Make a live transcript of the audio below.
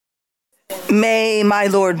May my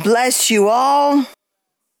Lord bless you all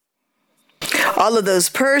of those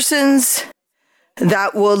persons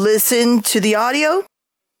that will listen to the audio.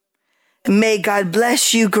 May God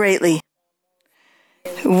bless you greatly.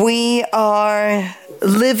 We are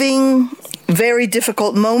living very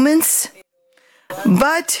difficult moments,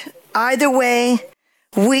 but either way,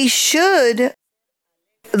 we should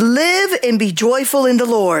live and be joyful in the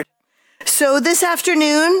Lord. So this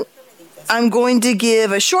afternoon, I'm going to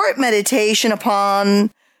give a short meditation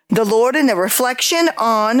upon the Lord and a reflection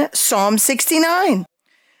on Psalm 69.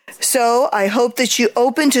 So I hope that you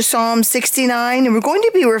open to Psalm 69, and we're going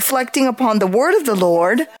to be reflecting upon the word of the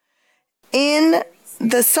Lord in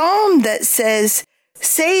the psalm that says,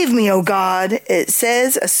 "Save me, O God." It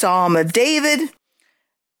says a psalm of David.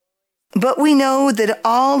 But we know that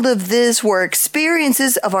all of this were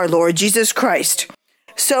experiences of our Lord Jesus Christ.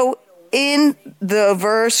 So in the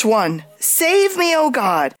verse 1, "Save me, O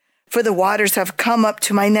God, for the waters have come up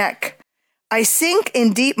to my neck. I sink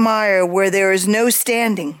in deep mire where there is no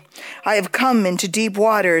standing. I have come into deep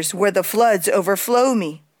waters where the floods overflow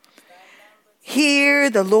me." Here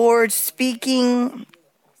the Lord speaking,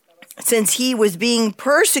 since he was being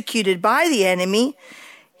persecuted by the enemy,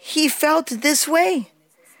 he felt this way.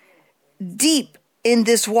 Deep in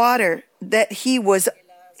this water, that he was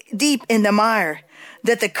deep in the mire,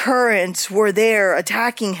 that the currents were there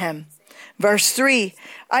attacking him. Verse 3,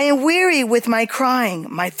 "I am weary with my crying,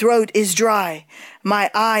 my throat is dry, my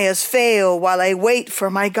eyes fail while I wait for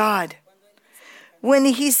my God." When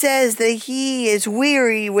he says that he is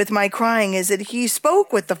weary with my crying, is that he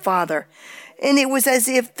spoke with the Father, and it was as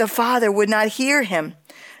if the Father would not hear him.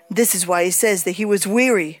 This is why he says that he was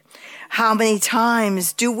weary. How many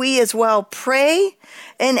times do we as well pray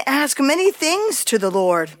and ask many things to the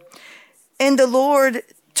Lord, and the Lord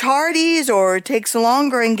tardies or takes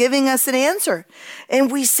longer in giving us an answer,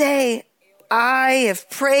 and we say, "I have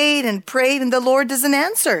prayed and prayed and the Lord doesn't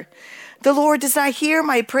answer. The Lord does not hear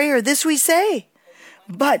my prayer." This we say.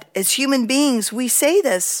 But as human beings, we say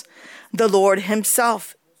this. The Lord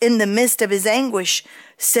himself, in the midst of his anguish,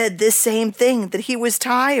 said this same thing, that he was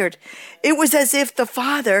tired. It was as if the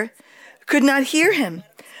Father could not hear him.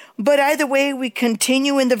 But either way, we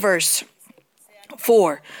continue in the verse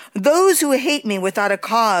 4. "Those who hate me without a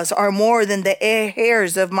cause are more than the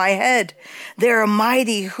hairs of my head. There are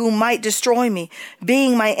mighty who might destroy me,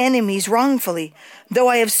 being my enemies wrongfully. Though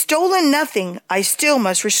I have stolen nothing, I still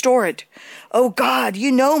must restore it. O God,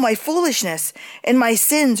 you know my foolishness, and my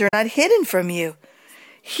sins are not hidden from you."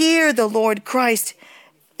 Here the Lord Christ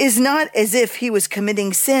is not as if he was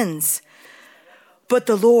committing sins, but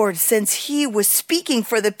the Lord, since he was speaking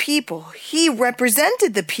for the people, he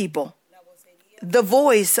represented the people, the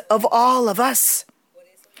voice of all of us.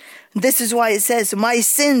 This is why it says, "My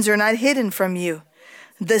sins are not hidden from you."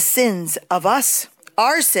 The sins of us,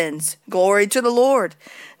 our sins, glory to the Lord,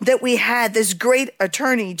 that we had this great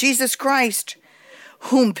attorney, Jesus Christ,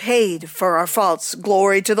 whom paid for our faults,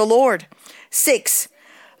 glory to the Lord. 6,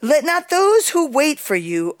 "Let not those who wait for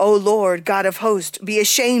you, O Lord God of hosts, be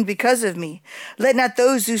ashamed because of me. Let not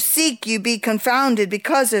those who seek you be confounded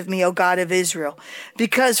because of me, O God of Israel.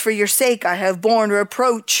 Because for your sake I have borne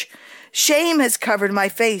reproach. Shame has covered my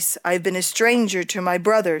face. I have been a stranger to my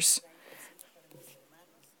brothers.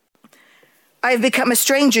 I have become a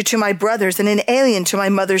stranger to my brothers and an alien to my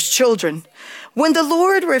mother's children." When the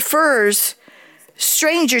Lord refers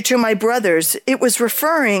stranger to my brothers, it was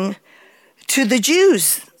referring to the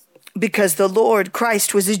Jews, because the Lord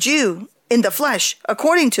Christ was a Jew in the flesh,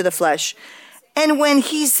 according to the flesh. And when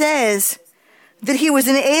he says that he was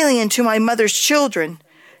an alien to my mother's children,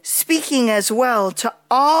 speaking as well to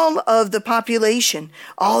all of the population,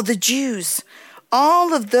 all the Jews,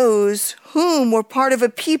 all of those whom were part of a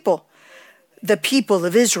people, the people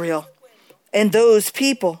of Israel. And those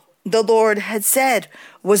people, the Lord had said,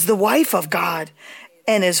 was the wife of God,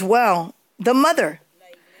 and as well the mother.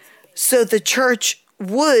 So the church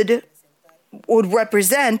would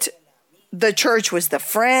represent, the church was the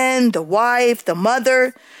friend, the wife, the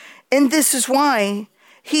mother. And this is why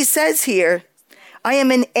he says here, "I am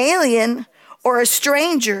an alien or a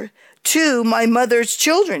stranger to my mother's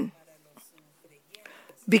children."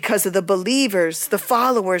 Because of the believers, the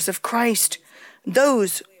followers of Christ,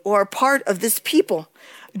 those who are part of this people.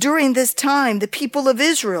 During this time, the people of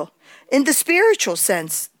Israel, in the spiritual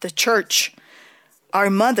sense, the church, our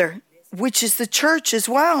mother, which is the church as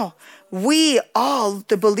well. We, all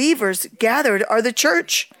the believers gathered, are the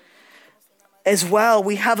church. As well,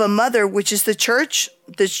 we have a mother, which is the church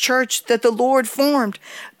that the Lord formed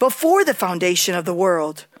before the foundation of the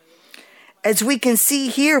world. As we can see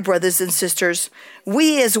here, brothers and sisters,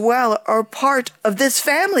 we as well are part of this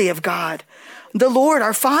family of God, the Lord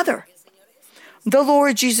our Father, the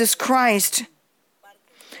Lord Jesus Christ.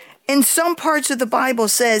 In some parts of the Bible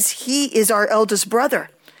says he is our eldest brother,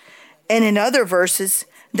 and in other verses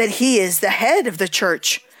that he is the head of the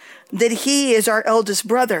church, that he is our eldest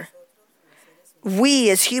brother. We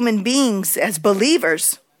as human beings, as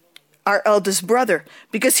believers, our eldest brother,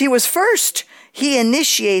 because he was first. He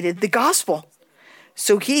initiated the gospel.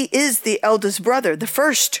 So he is the eldest brother, the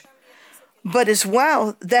first. But as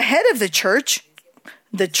well, the head of the church,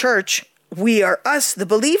 we are us, the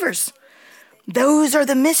believers. Those are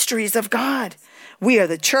the mysteries of God. We are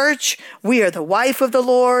the church. We are the wife of the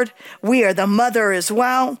Lord. We are the mother as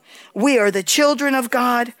well. We are the children of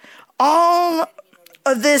God. All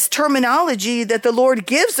of this terminology that the Lord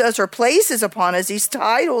gives us or places upon us, these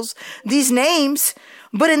titles, these names.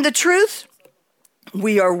 But in the truth,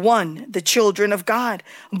 we are one, the children of God,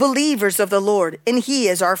 believers of the Lord, and he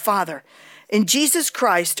is our Father. In Jesus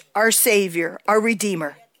Christ, our Savior, our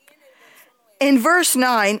Redeemer. In verse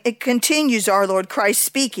 9, it continues our Lord Christ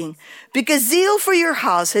speaking, because zeal for your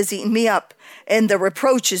house has eaten me up, and the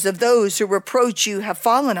reproaches of those who reproach you have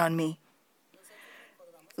fallen on me.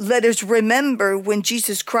 Let us remember when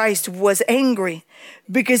Jesus Christ was angry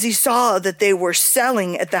because he saw that they were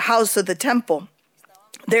selling at the house of the temple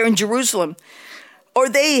there in Jerusalem, or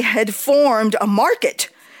they had formed a market,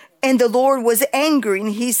 and the Lord was angry,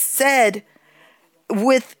 and he said,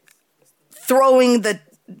 with throwing the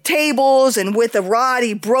tables and with a rod,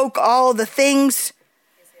 he broke all the things.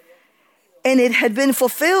 And it had been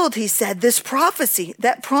fulfilled, he said, this prophecy,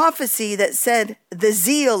 that prophecy that said, the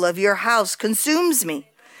zeal of your house consumes me,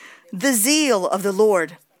 the zeal of the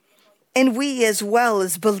Lord. And we as well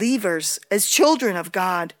as believers, as children of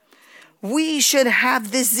God, we should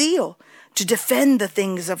have this zeal to defend the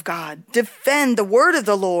things of God, defend the word of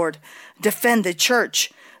the Lord, defend the church,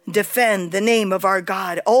 defend the name of our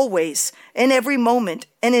God always, in every moment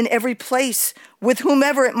and in every place, with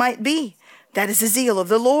whomever it might be. That is the zeal of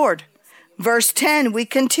the Lord. Verse 10, we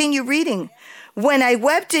continue reading. When I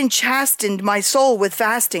wept and chastened my soul with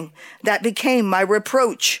fasting, that became my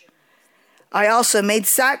reproach. I also made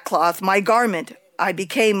sackcloth my garment. I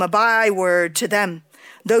became a byword to them.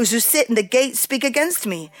 Those who sit in the gate speak against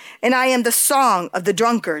me, and I am the song of the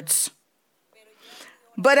drunkards.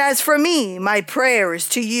 But as for me, my prayer is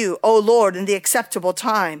to you, O Lord, in the acceptable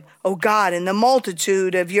time, O God, in the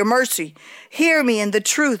multitude of your mercy. Hear me in the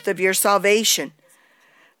truth of your salvation.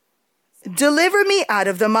 Deliver me out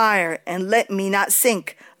of the mire, and let me not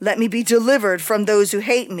sink. Let me be delivered from those who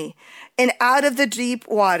hate me, and out of the deep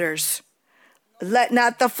waters. Let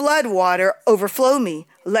not the flood water overflow me.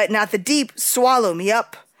 Let not the deep swallow me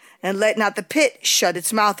up, and let not the pit shut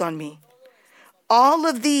its mouth on me. All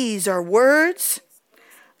of these are words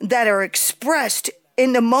that are expressed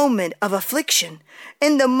in the moment of affliction,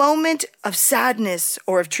 in the moment of sadness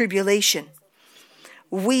or of tribulation.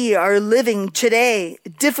 We are living today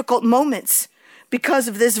difficult moments because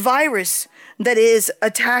of this virus that is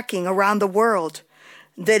attacking around the world,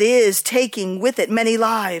 that is taking with it many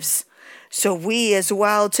lives. So we as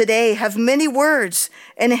well today have many words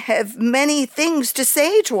and have many things to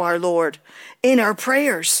say to our Lord in our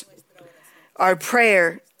prayers. Our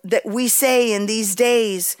prayer that we say in these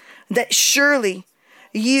days that surely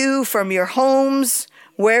you from your homes,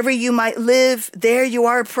 wherever you might live, there you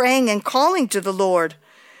are praying and calling to the Lord.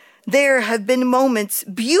 There have been moments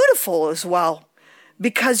beautiful as well,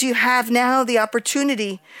 because you have now the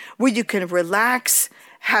opportunity where you can relax,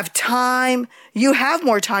 have time. You have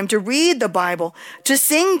more time to read the Bible, to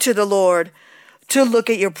sing to the Lord, to look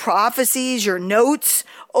at your prophecies, your notes,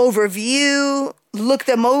 overview, look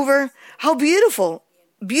them over. How beautiful,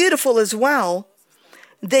 beautiful as well,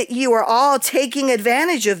 that you are all taking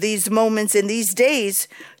advantage of these moments in these days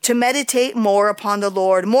to meditate more upon the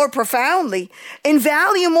Lord, more profoundly, and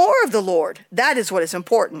value more of the Lord. That is what is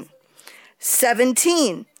important.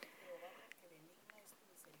 17.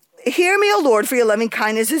 Hear me, O Lord, for your loving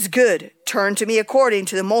kindness is good. Turn to me according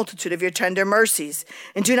to the multitude of your tender mercies,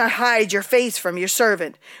 and do not hide your face from your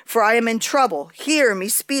servant, for I am in trouble. Hear me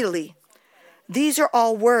speedily. These are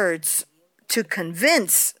all words to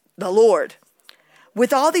convince the Lord.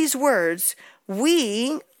 With all these words,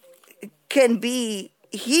 we can be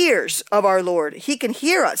hearers of our Lord. He can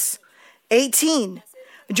hear us. 18.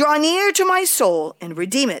 Draw near to my soul and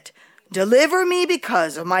redeem it. Deliver me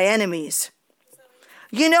because of my enemies.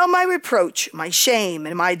 You know my reproach, my shame,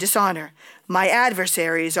 and my dishonor. My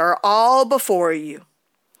adversaries are all before you.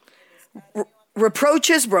 Reproach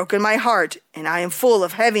has broken my heart, and I am full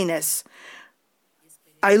of heaviness.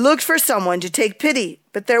 I looked for someone to take pity,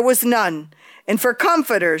 but there was none. and for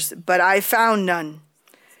comforters, but I found none.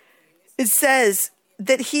 It says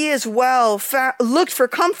that he as well looked for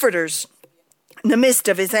comforters in the midst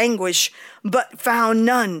of his anguish, but found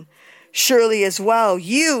none. Surely as well,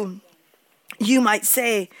 you might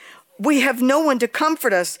say, we have no one to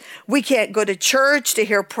comfort us. We can't go to church to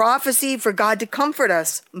hear prophecy for God to comfort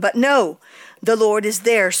us. But no, the Lord is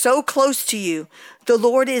there, so close to you. The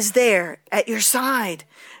Lord is there at your side.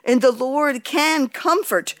 And the Lord can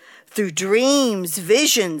comfort through dreams,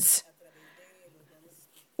 visions,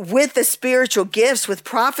 with the spiritual gifts, with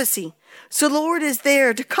prophecy. So the Lord is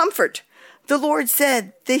there to comfort. The Lord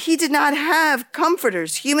said that he did not have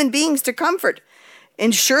comforters, human beings to comfort.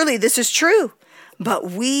 And surely this is true.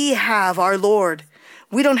 But we have our Lord.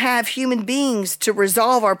 We don't have human beings to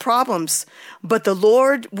resolve our problems. But the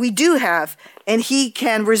Lord we do have, and he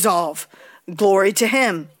can resolve. Glory to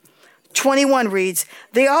him. 21 reads,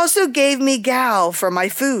 they also gave me gall for my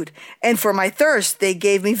food, and for my thirst they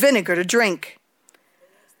gave me vinegar to drink.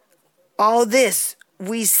 All this,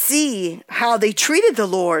 we see how they treated the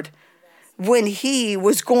Lord when he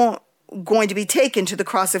was going to be taken to the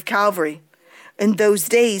cross of Calvary. In those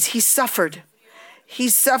days, he suffered. He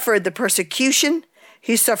suffered the persecution.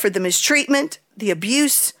 He suffered the mistreatment, the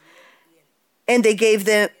abuse, and they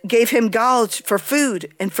gave him gall for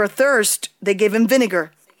food, and for thirst, they gave him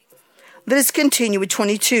vinegar. Let us continue with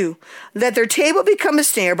 22. Let their table become a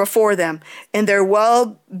snare before them, and their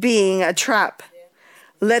well-being a trap.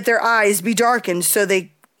 Let their eyes be darkened so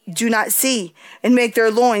they do not see, and make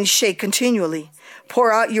their loins shake continually.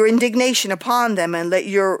 Pour out your indignation upon them, and let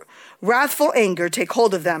your wrathful anger take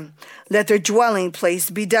hold of them. Let their dwelling place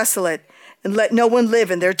be desolate, and let no one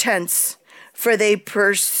live in their tents. For they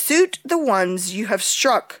pursued the ones you have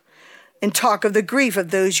struck, and talk of the grief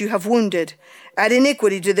of those you have wounded. Add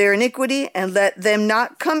iniquity to their iniquity, and let them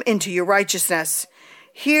not come into your righteousness.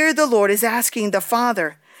 Here the Lord is asking the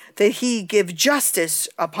Father that he give justice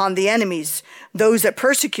upon the enemies, those that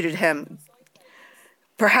persecuted him.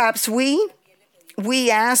 Perhaps we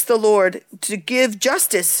ask the Lord to give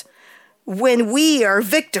justice when we are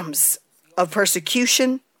victims of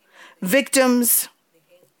persecution, victims,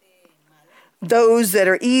 those that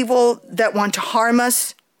are evil, that want to harm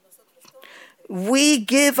us. We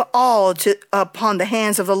give all upon the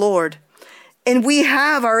hands of the Lord. And we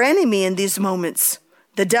have our enemy in these moments,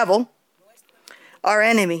 the devil, our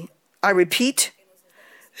enemy, I repeat,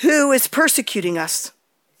 who is persecuting us.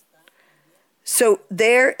 So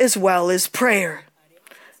there as well is prayer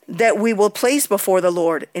that we will place before the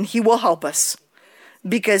Lord, and he will help us,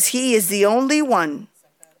 because he is the only one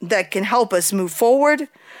that can help us move forward,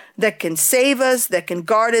 that can save us, that can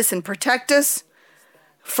guard us and protect us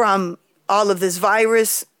from all of this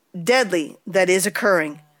virus, deadly, that is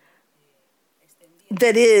occurring,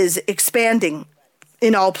 that is expanding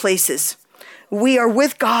in all places. We are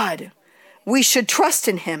with God. We should trust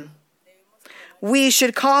in him. We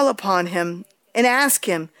should call upon him and ask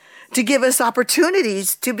him to give us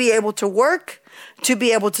opportunities to be able to work, to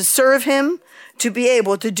be able to serve him, to be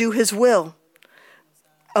able to do his will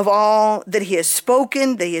of all that he has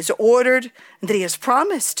spoken, that he has ordered, and that he has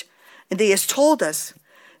promised, and that he has told us.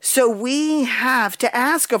 So we have to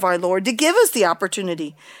ask of our Lord to give us the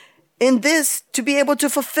opportunity in this to be able to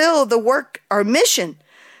fulfill the work, our mission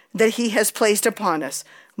that he has placed upon us.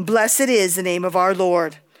 Blessed is the name of our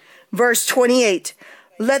Lord. Verse 28,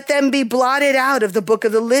 let them be blotted out of the book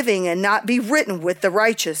of the living and not be written with the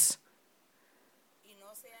righteous.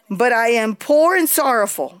 But I am poor and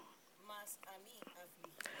sorrowful.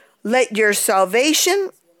 Let your salvation,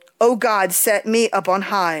 O God, set me up on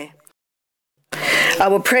high. I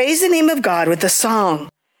will praise the name of God with a song,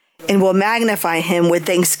 and will magnify him with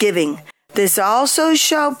thanksgiving. This also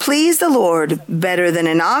shall please the Lord better than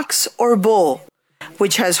an ox or bull,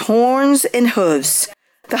 which has horns and hooves.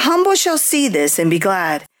 The humble shall see this and be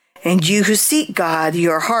glad, and you who seek God,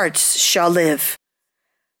 your hearts shall live.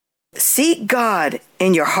 Seek God,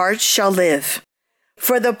 and your hearts shall live.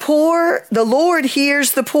 For the poor, the Lord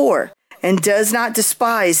hears the poor, and does not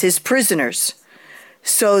despise his prisoners.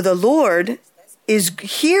 So the Lord is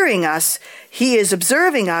hearing us, he is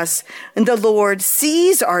observing us, and the Lord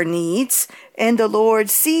sees our needs, and the Lord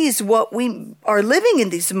sees what we are living in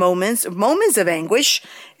these moments of anguish,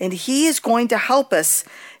 and he is going to help us.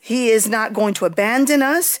 He is not going to abandon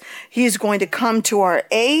us. He is going to come to our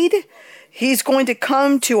aid. He's going to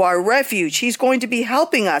come to our refuge. He's going to be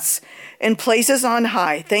helping us in places on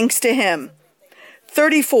high, thanks to him.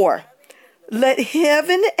 34. Let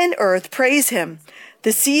heaven and earth praise him,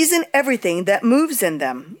 the seas and everything that moves in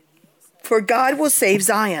them. For God will save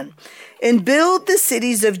Zion and build the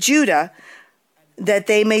cities of Judah, that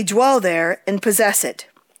they may dwell there and possess it.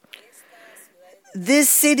 This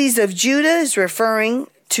cities of Judah is referring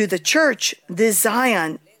to the church. This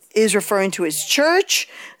Zion is referring to his church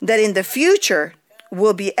that in the future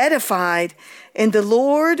will be edified, and the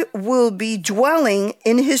Lord will be dwelling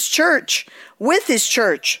in his church, with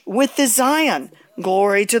the Zion.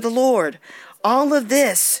 Glory to the Lord. All of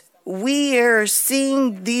this, we are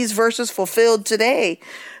seeing these verses fulfilled today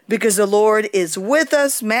because the Lord is with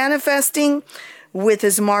us, manifesting with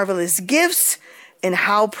his marvelous gifts, and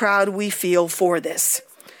how proud we feel for this.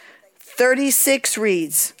 36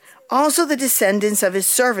 reads, also the descendants of his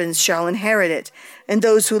servants shall inherit it, and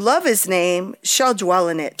those who love his name shall dwell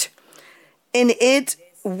in it. In it,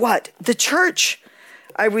 what? The church.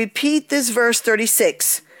 I repeat this verse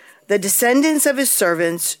 36. The descendants of his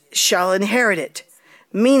servants shall inherit it,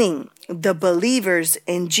 meaning the believers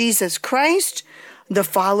in Jesus Christ, the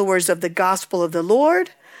followers of the gospel of the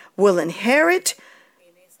Lord, will inherit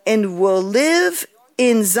and will live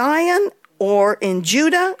in Zion or in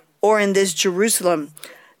Judah or in this Jerusalem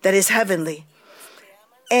that is heavenly.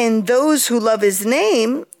 And those who love his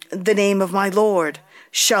name, the name of my Lord,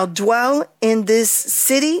 shall dwell in this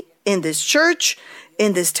city, in this church,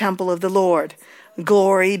 in this temple of the Lord.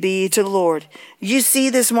 Glory be to the Lord. You see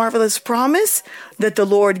this marvelous promise that the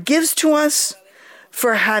Lord gives to us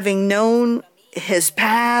for having known his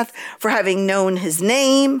path, for having known his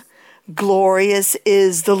name. Glorious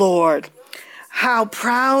is the Lord. How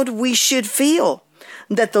proud we should feel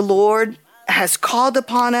that the Lord has called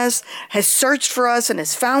upon us, has searched for us, and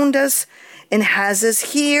has found us, and has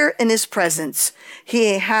us here in his presence.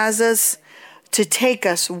 He has us to take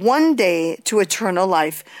us one day to eternal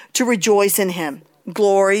life, to rejoice in him.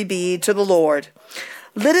 Glory be to the Lord.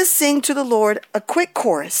 Let us sing to the Lord a quick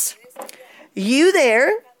chorus. You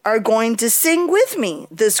there are going to sing with me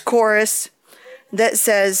this chorus that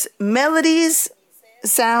says, melodies,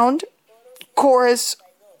 sound, chorus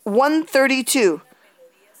 132.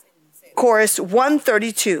 Chorus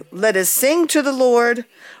 132. Let us sing to the Lord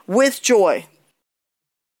with joy.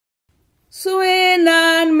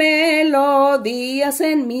 Suenan melodías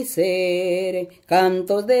en mi ser,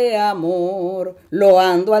 cantos de amor,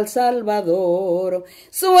 loando al Salvador.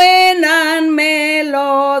 Suenan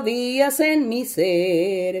melodías en mi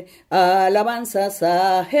ser, alabanzas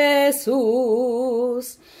a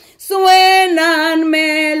Jesús. Suenan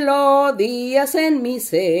melodías en mi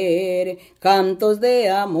ser, cantos de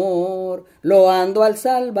amor, loando al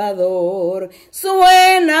Salvador.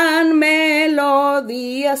 Suenan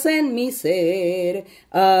melodías en mi ser,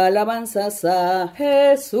 alabanzas a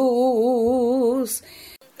Jesús.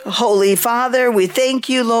 Holy Father, we thank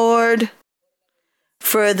you, Lord,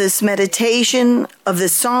 for this meditation of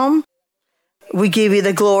this psalm. We give you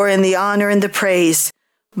the glory and the honor and the praise.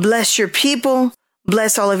 Bless your people.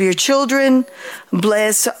 Bless all of your children.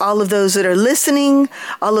 Bless all of those that are listening,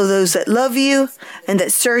 all of those that love you and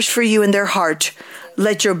that search for you in their heart.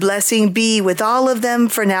 Let your blessing be with all of them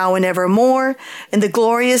for now and evermore. In the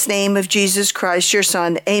glorious name of Jesus Christ, your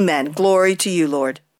Son. Amen. Glory to you, Lord.